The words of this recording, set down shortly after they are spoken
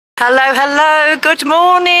Hello, hello, good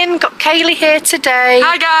morning. Got Kayleigh here today.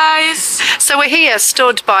 Hi guys. So we're here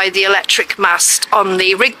stood by the electric mast on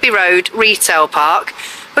the Rigby Road retail park.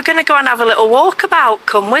 We're going to go and have a little walkabout.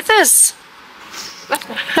 Come with us.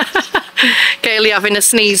 Kayleigh having a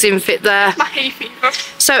sneezing fit there. My hay fever.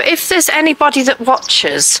 So if there's anybody that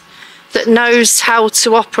watches that knows how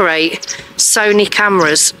to operate Sony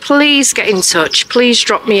cameras, please get in touch. Please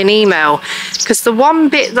drop me an email, because the one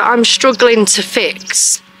bit that I'm struggling to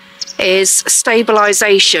fix is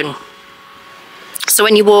stabilisation. So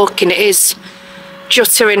when you're walking, it is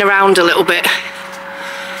juttering around a little bit.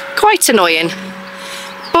 Quite annoying.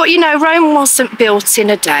 But you know, Rome wasn't built in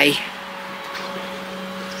a day.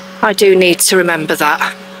 I do need to remember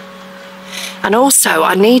that. And also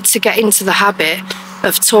I need to get into the habit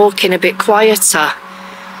of talking a bit quieter,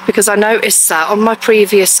 because I noticed that on my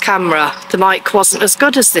previous camera the mic wasn't as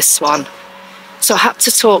good as this one, so I had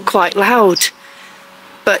to talk quite loud.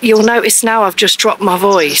 But you'll notice now I've just dropped my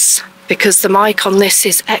voice because the mic on this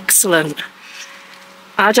is excellent.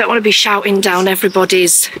 I don't want to be shouting down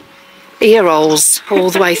everybody's ear holes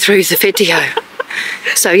all the way through the video.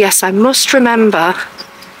 So yes, I must remember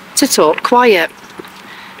to talk quiet.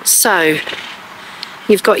 So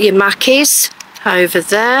you've got your Mackies over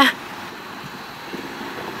there.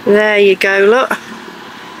 There you go, look.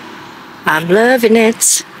 I'm loving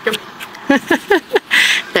it.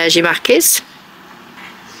 There's your Mackies.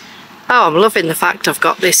 Oh, I'm loving the fact I've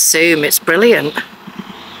got this zoom, it's brilliant.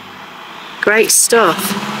 Great stuff.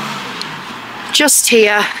 Just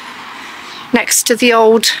here, next to the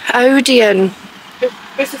old Odeon.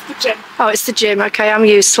 This is the gym. Oh, it's the gym, okay, I'm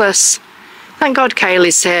useless. Thank God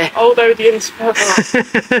Kayleigh's here. Old Odeon's further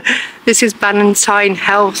on. This is Bannatyne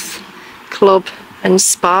Health Club and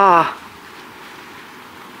Spa.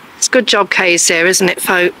 It's a good job Kay's here, isn't it,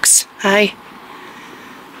 folks? Hey?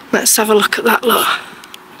 Let's have a look at that, look.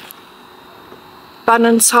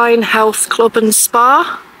 Bannatyne Health Club and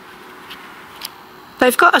Spa.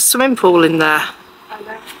 They've got a swimming pool in there. I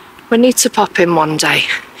know. We need to pop in one day.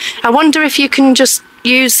 I wonder if you can just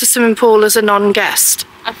use the swimming pool as a non-guest.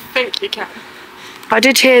 I think you can. I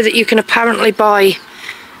did hear that you can apparently buy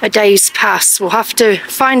a day's pass. We'll have to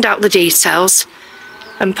find out the details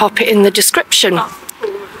and pop it in the description.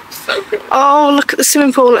 Oh, so good. Oh, look at the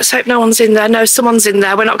swimming pool. Let's hope no one's in there. No, someone's in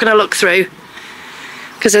there. We're not going to look through,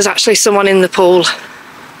 because there's actually someone in the pool.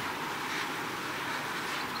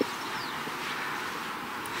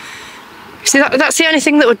 See, that's the only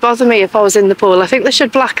thing that would bother me if I was in the pool. I think they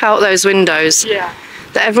should black out those windows. Yeah.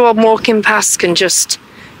 That everyone walking past can just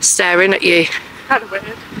stare in at you. Kind of weird.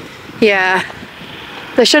 Yeah.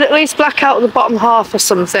 They should at least black out the bottom half or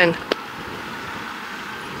something.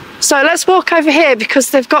 So let's walk over here,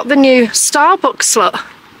 because they've got the new Starbucks lot,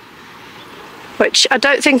 which I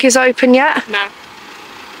don't think is open yet. No.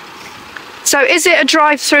 So is it a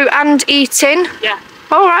drive-through and eat-in? Yeah.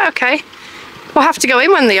 All right, okay. We'll have to go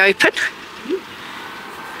in when they open.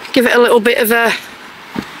 Give it a little bit of a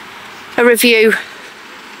review.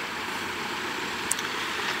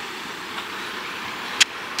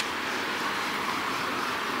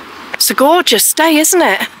 It's a gorgeous day, isn't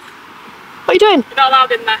it? What are you doing? You're not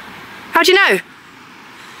allowed in there. How do you know?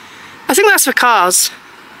 I think that's for cars.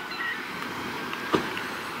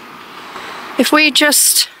 If we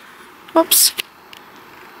just... Whoops.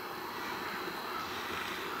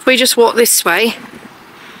 If we just walk this way.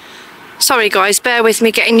 Sorry guys, bear with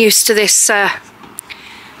me getting used to this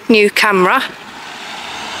new camera.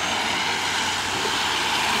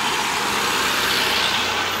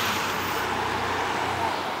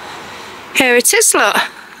 Here it is, look.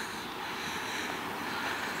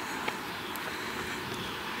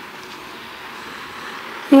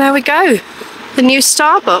 And there we go. The new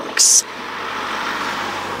Starbucks.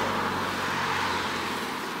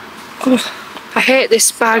 Oh, I hate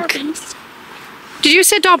this bag. Starbies. Did you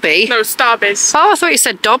say Dobby? No, Starbies. Oh, I thought you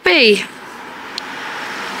said Dobby.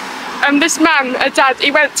 And this man, a dad,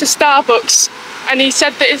 he went to Starbucks and he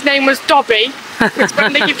said that his name was Dobby, because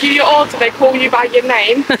when they give you your order they call you by your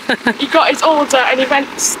name. He got his order and he went,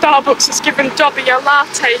 Starbucks has given Dobby a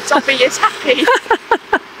latte, Dobby is happy.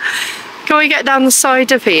 Can we get down the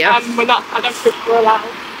side of here? We're not, I don't think we're allowed.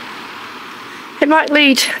 It might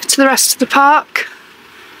lead to the rest of the park.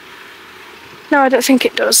 No, I don't think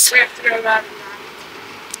it does. We have to go there.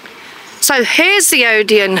 So here's the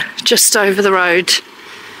Odeon just over the road.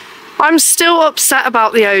 I'm still upset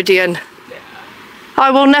about the Odeon. Yeah. I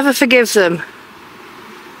will never forgive them.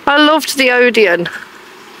 I loved the Odeon.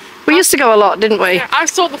 We used to go a lot, didn't we? Yeah, I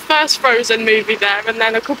saw the first Frozen movie there, and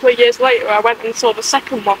then a couple of years later I went and saw the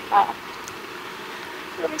second one there.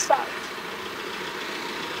 What was that?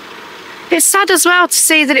 It's sad as well to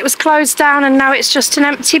see that it was closed down and now it's just an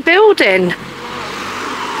empty building.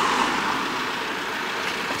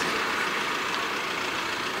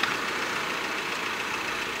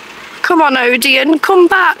 Come on, Odeon, come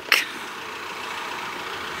back.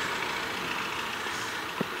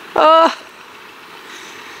 Oh,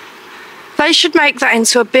 they should make that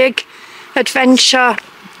into a big adventure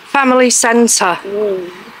family centre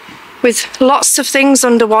with lots of things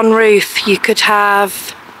under one roof. You could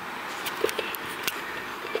have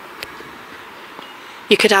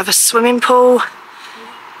a swimming pool,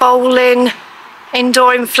 bowling,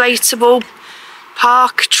 indoor inflatable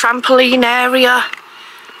park, trampoline area,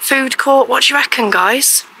 food court. What do you reckon,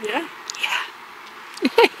 guys? Yeah. Yeah.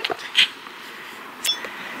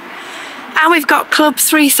 And we've got Club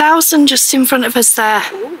 3000 just in front of us there.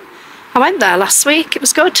 Ooh. I went there last week. It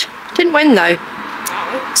was good. Didn't win though.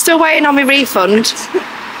 Still waiting on my refund.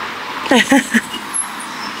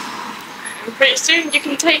 Pretty soon you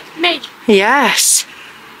can take me. Yes.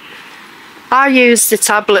 I use the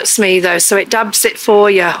tablets, me though, so it dabs it for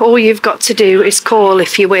you. All you've got to do is call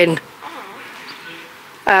if you win.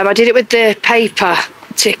 I did it with the paper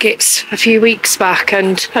tickets a few weeks back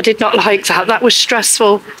and I did not like that. That was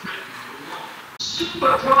stressful.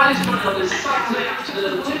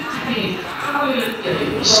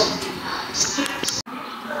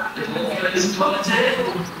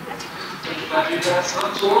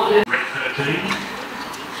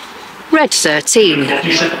 Red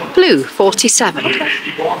 13, blue 47,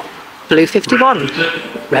 blue 51,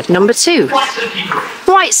 red number 2,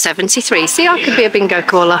 white 73. See, I could be a bingo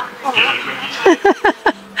caller.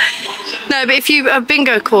 No, but if you're a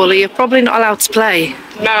bingo caller, you're probably not allowed to play.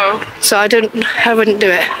 No. So I wouldn't do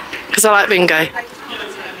it because I like bingo.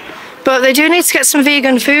 But they do need to get some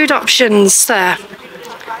vegan food options there.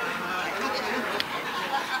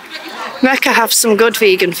 Mecca have some good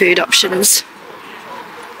vegan food options.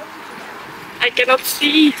 I cannot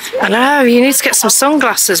see. I know, you need to get some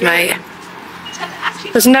sunglasses, mate.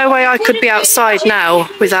 There's no way I could be outside now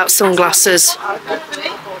without sunglasses.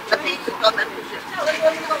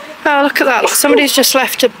 Oh, look at that. Somebody's just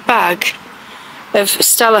left a bag of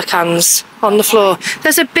Stella cans on the floor.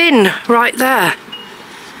 There's a bin right there.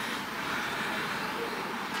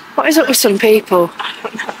 What is up with some people?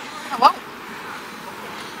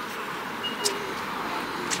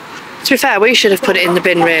 To be fair, we should have put it in the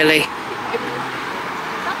bin, really.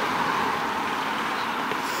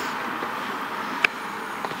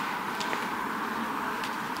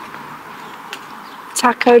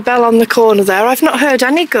 Taco Bell on the corner there. I've not heard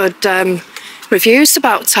any good reviews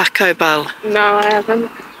about Taco Bell. No, I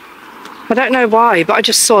haven't. I don't know why, but I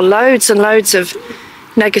just saw loads and loads of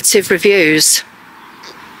negative reviews.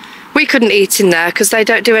 We couldn't eat in there because they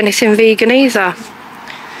don't do anything vegan either.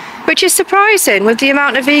 Which is surprising with the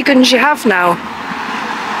amount of vegans you have now.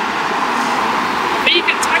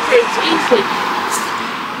 Vegan tacos, easy.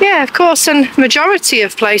 Yeah, of course, and majority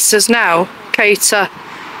of places now cater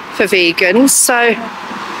for vegans, so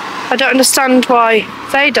I don't understand why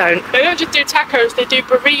they don't. They don't just do tacos, they do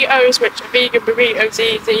burritos, which are vegan burritos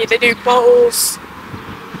easy. They do bowls.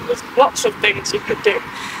 There's lots of things you could do.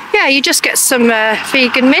 Yeah, you just get some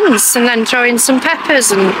vegan mince and then throw in some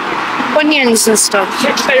peppers and onions and stuff.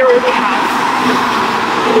 Which they already have.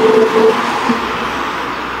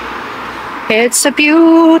 It's a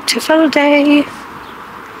beautiful day.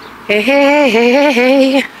 Hey, hey, hey,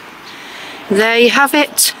 hey. There you have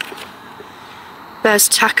it. There's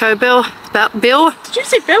Taco Bill. Bill? Did you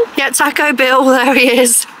say Bill? Yeah, Taco Bill. There he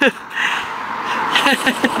is.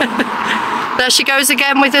 There she goes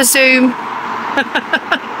again with a zoom.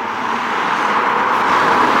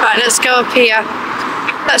 Right, let's go up here.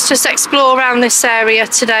 Let's just explore around this area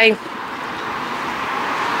today.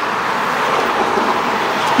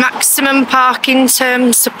 Maximum parking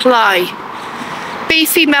term supply.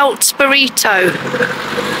 Beefy melt burrito.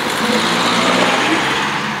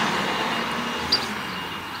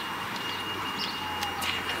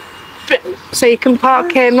 So you can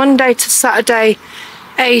park here Monday to Saturday,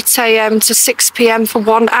 8 AM to 6 PM for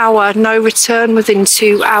 1 hour, no return within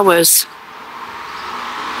 2 hours.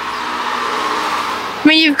 I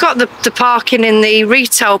mean, you've got the parking in the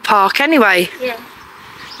retail park anyway. Yeah.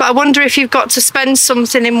 But I wonder if you've got to spend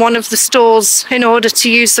something in one of the stores in order to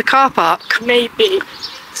use the car park. Maybe.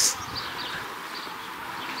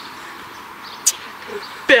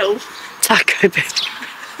 Bill. Taco Bill.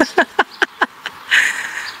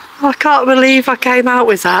 I can't believe I came out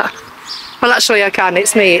with that. Well, actually I can.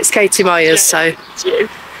 It's me. It's Katie Myers, so. It's you.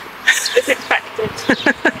 It's expected.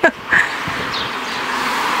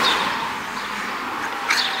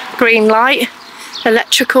 Green light.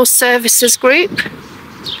 Electrical Services Group.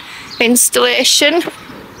 installation.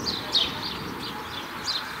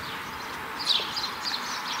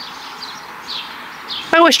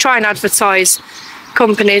 I always try and advertise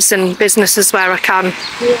companies and businesses where I can.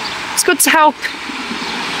 Yeah. It's good to help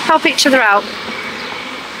each other out.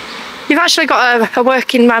 You've actually got a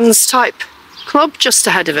working man's type club just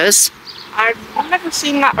ahead of us. I've never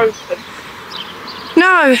seen that open.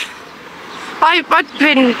 No. I'd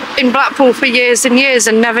been in Blackpool for years and years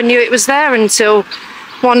and never knew it was there until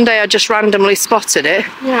one day I just randomly spotted it.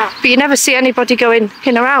 Yeah. But you never see anybody going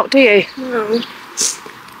in or out, do you? No.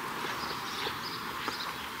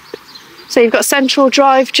 So you've got Central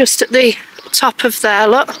Drive just at the top of there,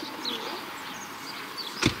 look.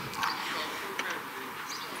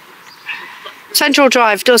 Central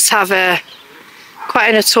Drive does have quite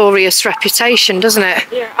a notorious reputation, doesn't it?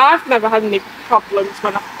 Yeah, I've never had any problems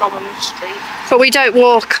when I've gone on the street. But we don't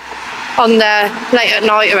walk on there late at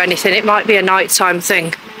night or anything. It might be a nighttime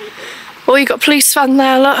thing. Oh, you've got a police van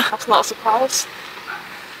there, look. That's not a surprise.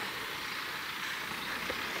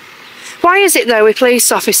 Why is it though with police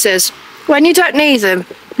officers, when you don't need them,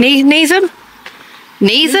 need them?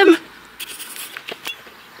 Need them?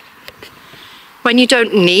 When you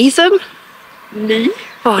don't need them? Me?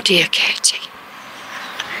 Oh dear Katie.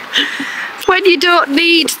 When you don't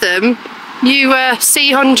need them, you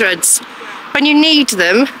see hundreds. When you need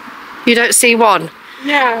them, you don't see one.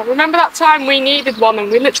 Yeah, remember that time we needed one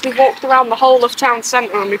and we literally walked around the whole of town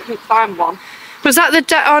centre and we couldn't find one? Was that the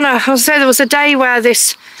day? Oh no, I was saying there was a day where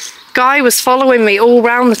this guy was following me all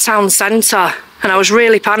round the town centre and I was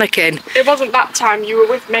really panicking. It wasn't that time, you were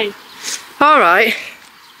with me. Alright.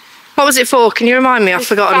 What was it for? Can you remind me? I've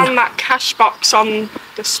forgotten. Found that cash box on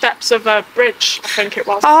the steps of a bridge, I think it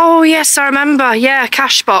was. Oh yes, I remember. Yeah, a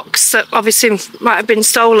cash box that obviously might have been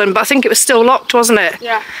stolen, but I think it was still locked, wasn't it?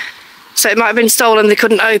 Yeah. So it might have been stolen, they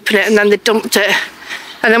couldn't open it and then they dumped it.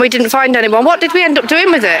 And then we didn't find anyone. What did we end up doing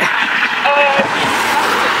with it? We left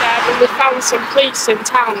it there and we found some police in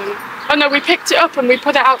town. And, oh no, we picked it up and we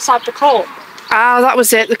put it outside the court. Ah, that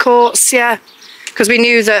was it, the courts, yeah. Because we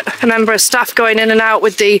knew that a member of staff going in and out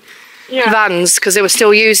with the vans, because they were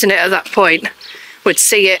still using it at that point, would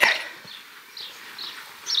see it.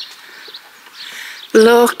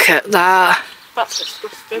 Look at that. That's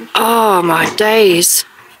disgusting. Oh my days.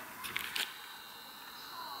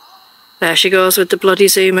 There she goes with the bloody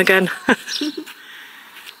zoom again.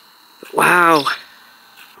 Wow.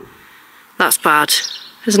 That's bad,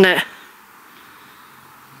 isn't it?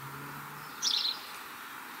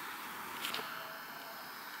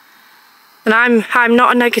 And I'm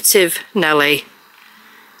not a negative Nelly,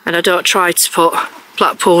 and I don't try to put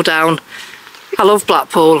Blackpool down. I love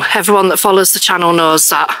Blackpool. Everyone that follows the channel knows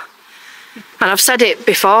that. And I've said it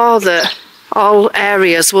before that all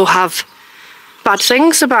areas will have bad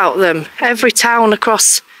things about them. Every town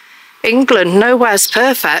across England, nowhere's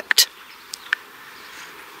perfect.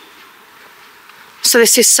 So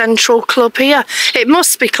this is Central Club here. It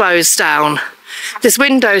must be closed down. There's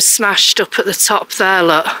windows smashed up at the top there,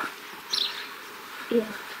 look. Yeah.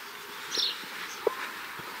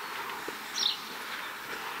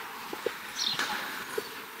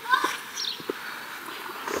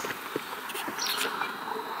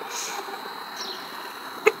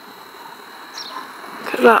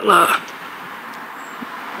 Look at that, look.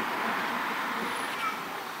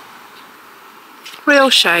 Real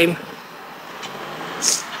shame.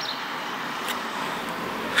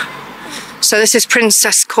 So this is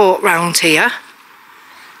Princess Court round here.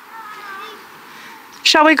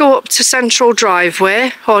 Shall we go up to Central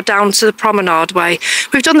Driveway or down to the Promenade Way?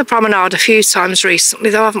 We've done the Promenade a few times recently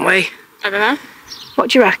though, haven't we? I don't know. What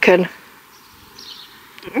do you reckon?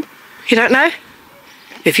 Mm-hmm. You don't know?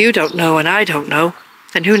 If you don't know and I don't know,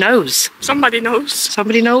 then who knows? Somebody knows.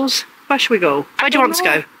 Somebody knows? Where should we go? Where do you want to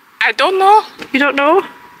go? I don't know. You don't know?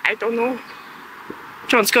 I don't know.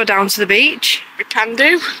 Do you want to go down to the beach? We can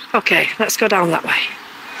do. Okay, let's go down that way.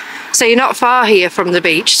 So you're not far here from the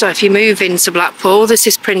beach, so if you move into Blackpool, this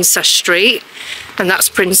is Princess Street and that's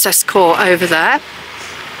Princess Court over there.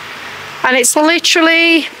 And it's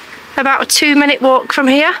literally about a 2-minute walk from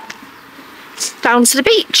here down to the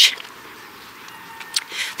beach.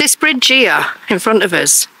 This bridge here in front of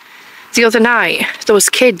us, the other night there was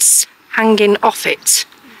kids hanging off it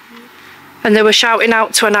and they were shouting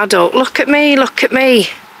out to an adult, "Look at me, look at me."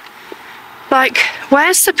 Like,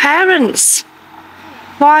 where's the parents?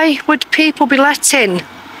 Why would people be letting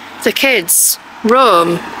the kids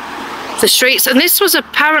roam the streets? And this was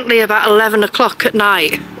apparently about 11 o'clock at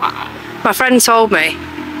night. Wow. My friend told me.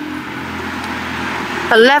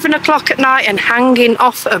 11 o'clock at night and hanging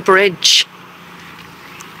off a bridge.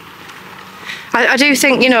 I do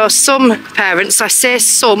think, you know, some parents, I say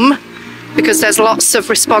some, because there's lots of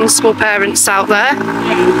responsible parents out there.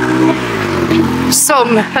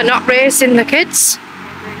 Some are not raising the kids,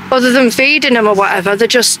 other than feeding them or whatever. They're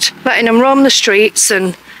just letting them roam the streets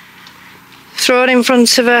and thrown in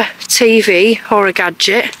front of a TV or a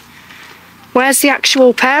gadget. Where's the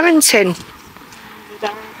actual parenting?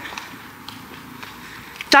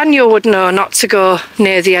 Daniel would know not to go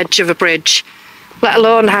near the edge of a bridge, let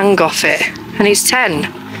alone hang off it, and he's 10.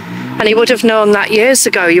 And he would have known that years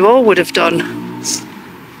ago. You all would have done.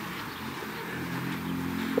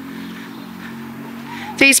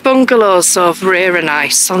 These bungalows over here are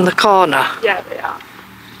nice on the corner. Yeah, they are.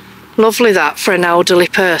 Lovely that for an elderly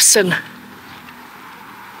person.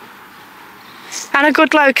 And a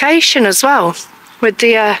good location as well, with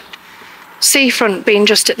the seafront being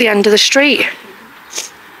just at the end of the street.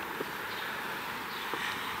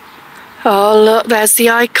 Oh look, there's the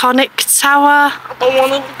iconic tower. I don't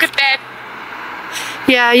want to look at that.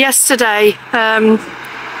 Yeah, yesterday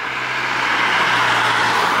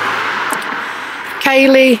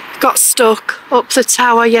Kayleigh got stuck up the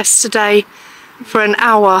tower yesterday for an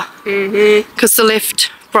hour because the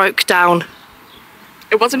lift broke down.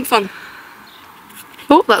 It wasn't fun.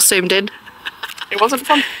 Oh, that zoomed in. It wasn't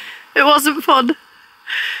fun. It wasn't fun.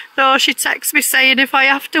 No, she texts me saying if I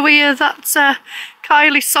have to hear that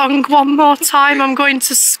Kayleigh song one more time, I'm going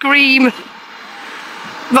to scream.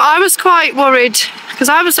 But I was quite worried because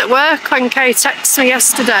I was at work when Kay texted me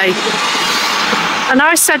yesterday. And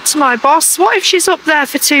I said to my boss, what if she's up there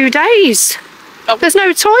for 2 days? Oh. There's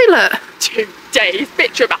no toilet. 2 days?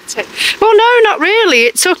 Bit dramatic. Well, no, not really.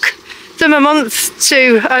 It took them a month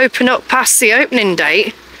to open up past the opening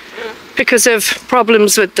date because of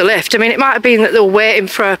problems with the lift. I mean, it might have been that they were waiting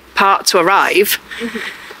for a part to arrive.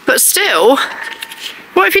 But still,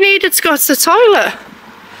 what if you needed to go to the toilet?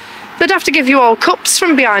 They'd have to give you all cups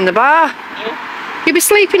from behind the bar. You'd be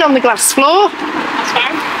sleeping on the glass floor. That's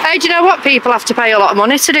fine. Hey, do you know what? People have to pay a lot of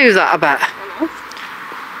money to do that, I bet.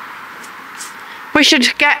 We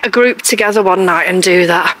should get a group together one night and do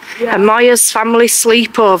that. Yeah. A Maya's family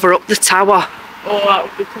sleepover up the tower. Oh, that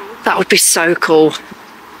would be cool. That would be so cool.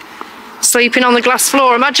 Sleeping on the glass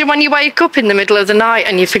floor. Imagine when you wake up in the middle of the night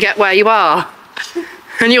and you forget where you are.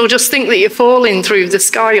 And you'll just think that you're falling through the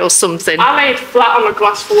sky or something. I laid flat on the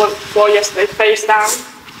glass floor yesterday, face down.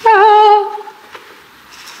 Ah.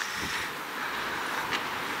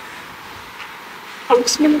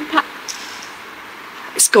 Postman pack.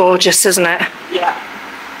 It's gorgeous, isn't it? Yeah.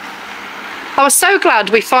 I was so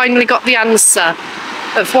glad we finally got the answer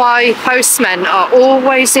of why postmen are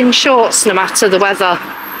always in shorts no matter the weather.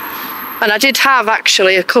 And I did have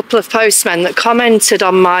actually a couple of postmen that commented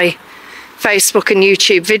on my Facebook and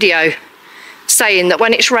YouTube video saying that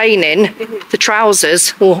when it's raining, the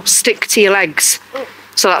trousers will stick to your legs.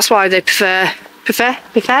 So that's why they prefer?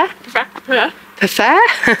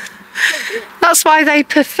 That's why they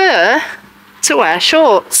prefer to wear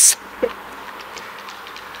shorts.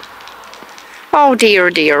 Oh dear,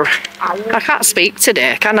 dear. I can't speak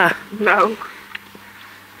today, can I? No.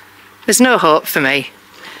 There's no hope for me.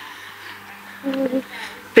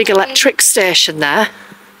 Big electric station there.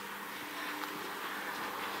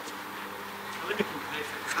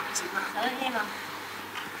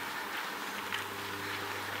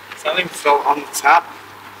 Something fell on the tap.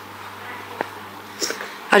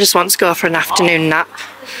 I just want to go for an afternoon nap.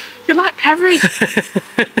 You're like Perry.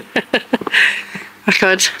 I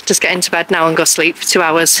could just get into bed now and go sleep for 2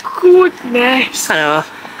 hours. Goodness. I know.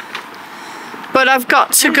 But I've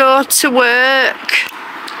got to go to work.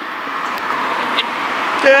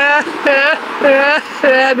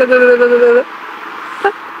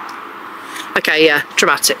 Okay, yeah,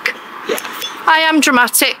 dramatic. Yeah. I am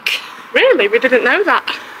dramatic. Really? We didn't know that.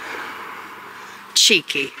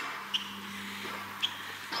 Cheeky.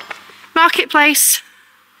 Marketplace.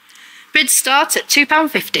 Bids start at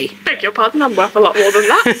 £2.50. Beg your pardon, I'm worth a lot more than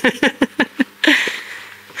that.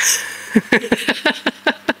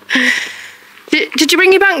 Did you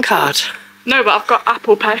bring your bank card? No, but I've got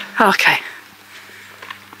Apple Pay. Okay.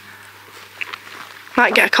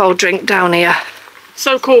 Might get a cold drink down here.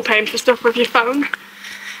 So cool paying for stuff with your phone.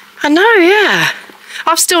 I know, yeah.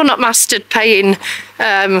 I've still not mastered paying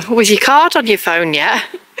with your card on your phone yet.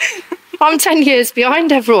 I'm 10 years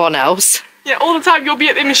behind everyone else. Yeah, all the time you'll be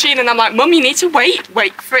at the machine and I'm like, Mum, you need to wait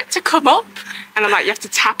for it to come up. And I'm like, you have to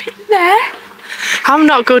tap it there. I'm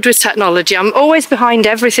not good with technology. I'm always behind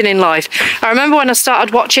everything in life. I remember when I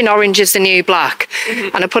started watching Orange is the New Black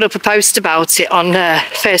and I put up a post about it on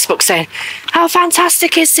Facebook saying, how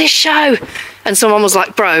fantastic is this show? And someone was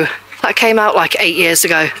like, bro, that came out like 8 years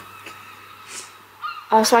ago.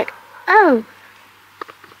 I was like, oh,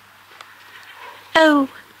 Oh.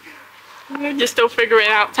 You're still figuring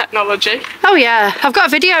out technology. Oh yeah, I've got a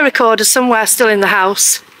video recorder somewhere still in the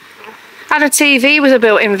house. And a TV with a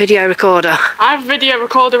built-in video recorder. I have a video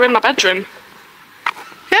recorder in my bedroom.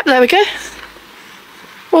 Yep, there we go.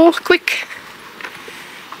 Oh, quick.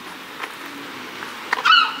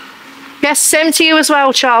 Yes, same to you as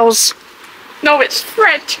well, Charles. No, it's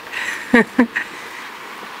Fred.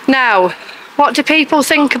 Now, what do people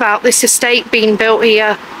think about this estate being built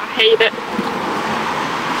here? I hate it.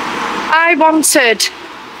 I wanted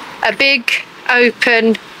a big,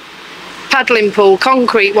 open paddling pool,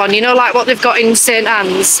 concrete one, you know, like what they've got in St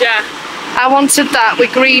Anne's. Yeah. I wanted that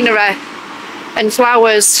with greenery and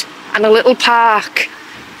flowers and a little park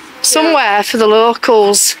somewhere for the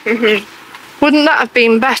locals. Wouldn't that have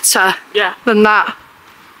been better than that?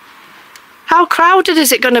 How crowded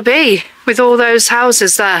is it going to be with all those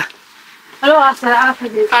houses there?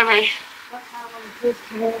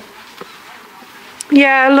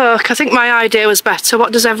 Yeah, look, I think my idea was better.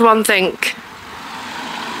 What does everyone think?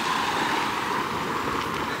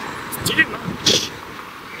 Too much.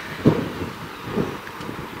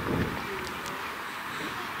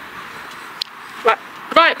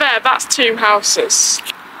 Right there, that's 2 houses.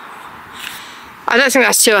 I don't think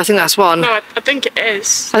that's 2, I think that's 1. No, I think it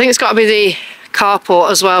is. I think it's got to be the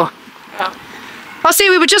carport as well. Oh. Well, see,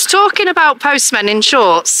 we were just talking about postmen in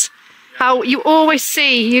shorts. How you always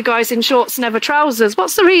see you guys in shorts, never trousers.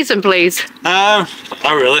 What's the reason, please? Not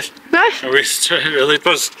really. No? No reason really,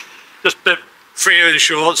 but just a bit freer in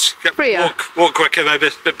shorts. Freer? Walk quicker, maybe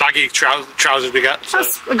a bit baggy trousers we get. So.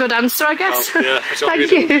 That's a good answer, I guess. Well, yeah, that's what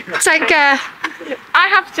Thank we do. you. Take care. I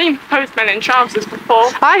have seen postmen in trousers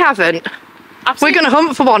before. I haven't. We're going to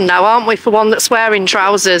hunt for one now, aren't we? For one that's wearing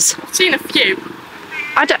trousers. I've seen a few.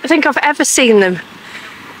 I don't think I've ever seen them.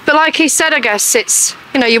 But like he said, I guess it's,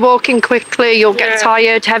 you know, you're walking quickly, you'll get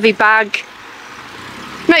tired, heavy bag.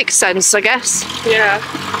 Makes sense, I guess. Yeah.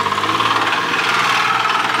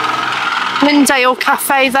 Lindale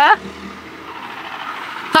Cafe there.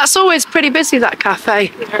 That's always pretty busy, that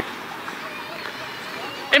cafe. Yeah.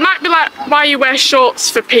 It might be like why you wear shorts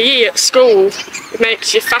for PE at school. It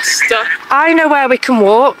makes you faster. I know where we can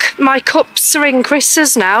walk. My cups are in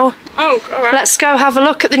Chris's now. Oh, alright. Let's go have a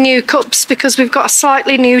look at the new cups because we've got a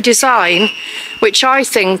slightly new design, which I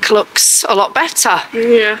think looks a lot better.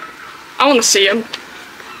 Yeah. I want to see them.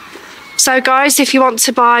 So guys, if you want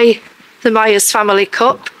to buy the Myers family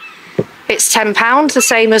cup, it's £10, the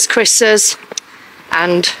same as Chris's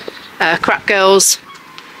and Crap Girls.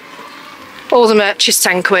 All the merch is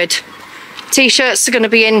 £10. T-shirts are going to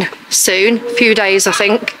be in soon, a few days I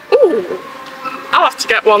think. Ooh, I'll have to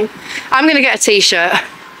get one. I'm going to get a t-shirt.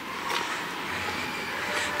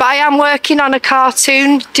 But I am working on a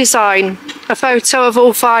cartoon design, a photo of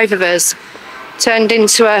all 5 of us turned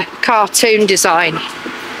into a cartoon design.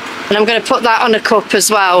 And I'm going to put that on a cup as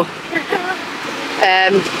well.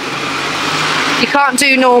 You can't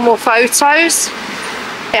do normal photos.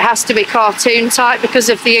 It has to be cartoon type because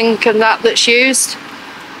of the ink and that's used.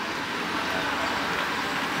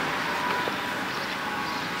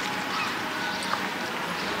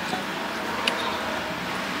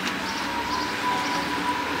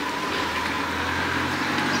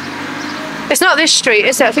 It's not this street,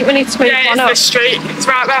 is it? I think we need to move on up. Yeah, it's this street. It's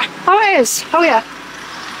right there. Oh, it is. Oh, yeah.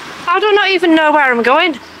 I do not even know where I'm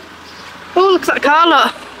going. Oh, look at that car,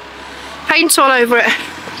 look. Paint all over it.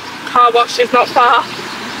 Car wash is not far.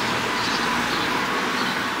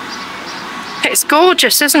 It's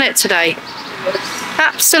gorgeous, isn't it, today?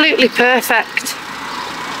 Absolutely perfect.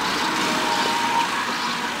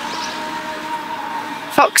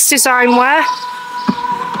 Fox design wear.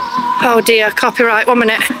 Oh dear, copyright, 1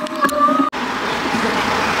 minute.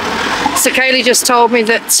 So Kayleigh just told me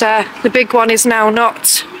that the big one is now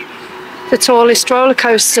not the tallest roller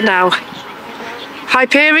coaster now.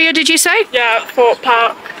 Hyperia, did you say? Yeah, Fort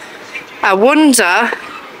Park. I wonder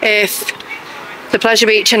if the Pleasure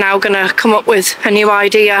Beach are now going to come up with a new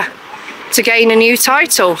idea to gain a new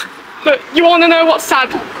title. But you want to know what's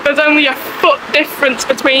sad? There's only a foot difference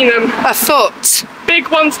between them. A foot? Big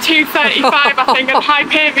one's 235, I think, and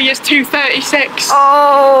Hyperia's 236.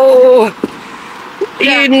 Oh!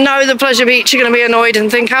 Yeah. You know the Pleasure Beach are going to be annoyed and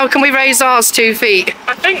think, how can we raise ours 2 feet?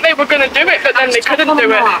 I think they were going to do it, but then they couldn't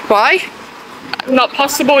do it. Why? Not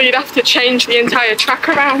possible, you'd have to change the entire track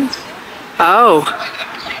around. Oh.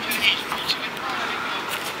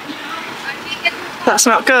 That's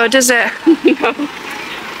not good, is it? No.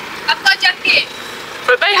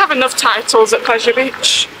 But they have enough titles at Pleasure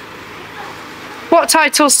Beach. What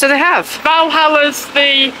titles do they have? Valhalla's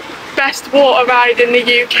the best water ride in the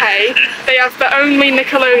UK. They have the only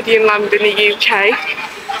Nickelodeon land in the UK.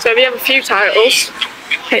 So they have a few titles.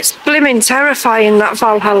 It's blimmin' terrifying, that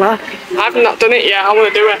Valhalla. I've not done it yet, I want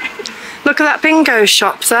to do it. Look at that bingo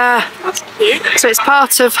shop there. That's cute. So it's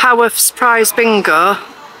part of Haworth's Prize Bingo.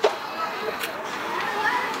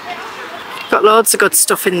 Got loads of good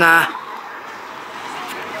stuff in there.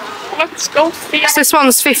 Let's go see. So this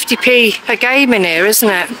one's 50p a game in here, isn't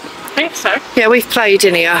it? I think so. Yeah, we've played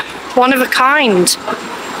in here. One of a kind.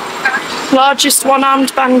 Largest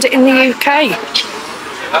one-armed bandit in the UK.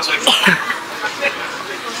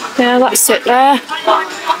 Yeah, that's it there.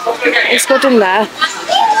 It's good in there.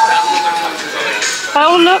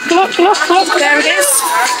 Oh, look, look, look, look, there it is.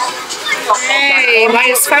 Hey,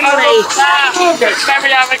 Maya's family.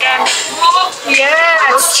 Very again.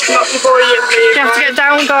 Yes. Not the boy in me. You have to get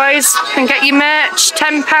down, guys, and get your merch.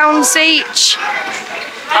 £10 each. I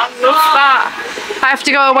love that. I have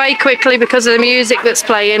to go away quickly because of the music that's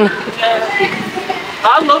playing.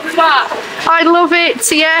 I love that. I love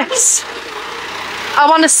it, yes. I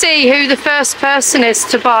want to see who the first person is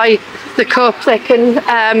to buy the cup. They can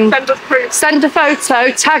Send us proof. send a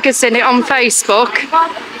photo, tag us in it on Facebook,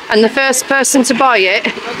 and the first person to buy it,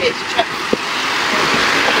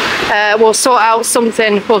 we'll sort out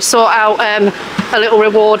something. We'll sort out a little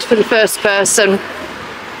reward for the first person.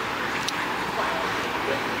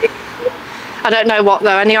 I don't know what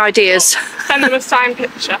though, any ideas? Send them a signed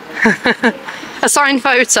picture. A signed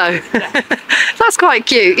photo. Yeah. That's quite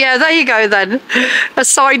cute. Yeah, there you go then. A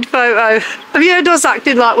signed photo. Have you heard us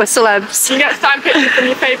acting like we're celebs? You get a signed picture from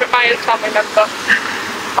your favourite Myers family member.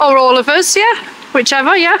 Or all of us, yeah.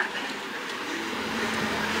 Whichever, yeah.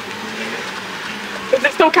 Does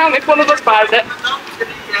it still count if one of us buys it?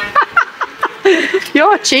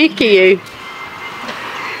 You're cheeky, you.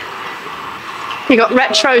 You got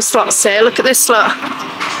retro slots here. Look at this lot.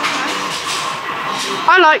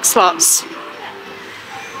 I like slots.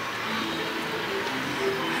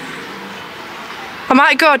 I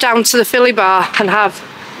might go down to the Philly bar and have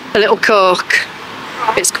a little Coke.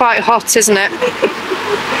 It's quite hot, isn't it?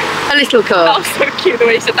 A little Coke. That was so cute the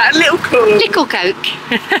way you said that. A little cool. Little Coke.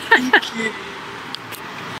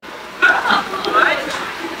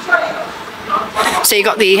 So you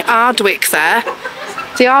got the Ardwick there.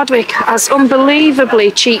 The Ardwick has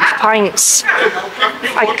unbelievably cheap pints.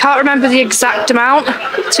 I can't remember the exact amount.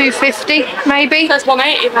 250 maybe? There's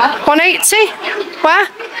 180 there. 180? Where? In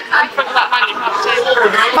front of that man you can't see.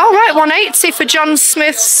 Oh right, 180 for John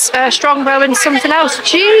Smith's Strongbow and something else.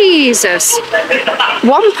 Jesus.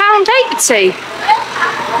 £1.80.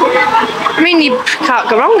 I mean, you can't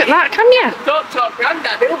go wrong at that, can you? Don't talk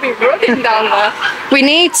granddad, he'll be running down there. We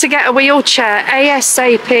need to get a wheelchair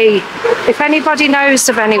ASAP. If anybody knows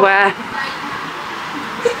of anywhere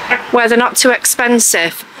where they're not too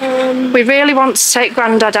expensive, we really want to take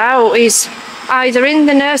Grandad out. He's either in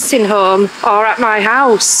the nursing home or at my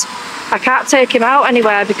house. I can't take him out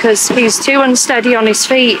anywhere because he's too unsteady on his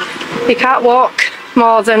feet. He can't walk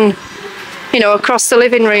more than, you know, across the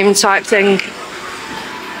living room type thing.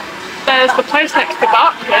 There's the place next to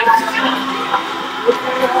Barclays.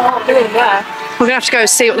 Doing there. We're going to have to go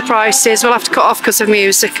see what the price is. We'll have to cut off because of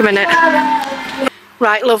music a minute.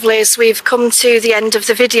 Right, lovelies, we've come to the end of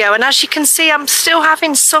the video, and as you can see, I'm still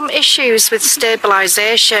having some issues with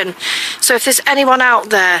stabilisation. So if there's anyone out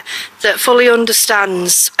there that fully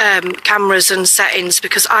understands cameras and settings,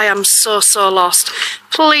 because I am so lost,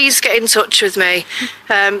 please get in touch with me.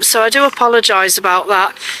 So I do apologise about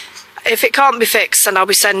that. If it can't be fixed, then I'll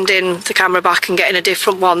be sending the camera back and getting a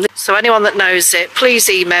different one. So anyone that knows it, please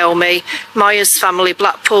email me,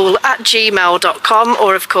 myersfamilyblackpool@gmail.com,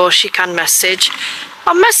 or of course you can message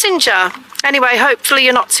on Messenger. Anyway, hopefully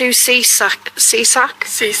you're not too seasick.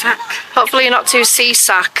 Hopefully you're not too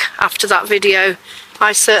seasick after that video.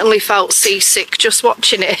 I certainly felt seasick just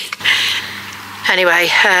watching it. Anyway,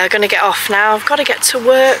 gonna get off now. I've got to get to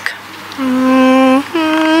work.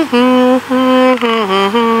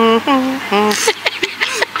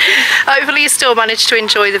 Hopefully you still managed to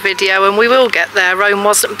enjoy the video, and we will get there. Rome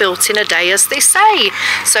wasn't built in a day, as they say.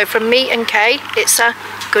 So from me and Kay, it's a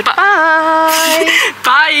goodbye.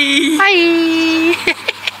 Bye. Bye.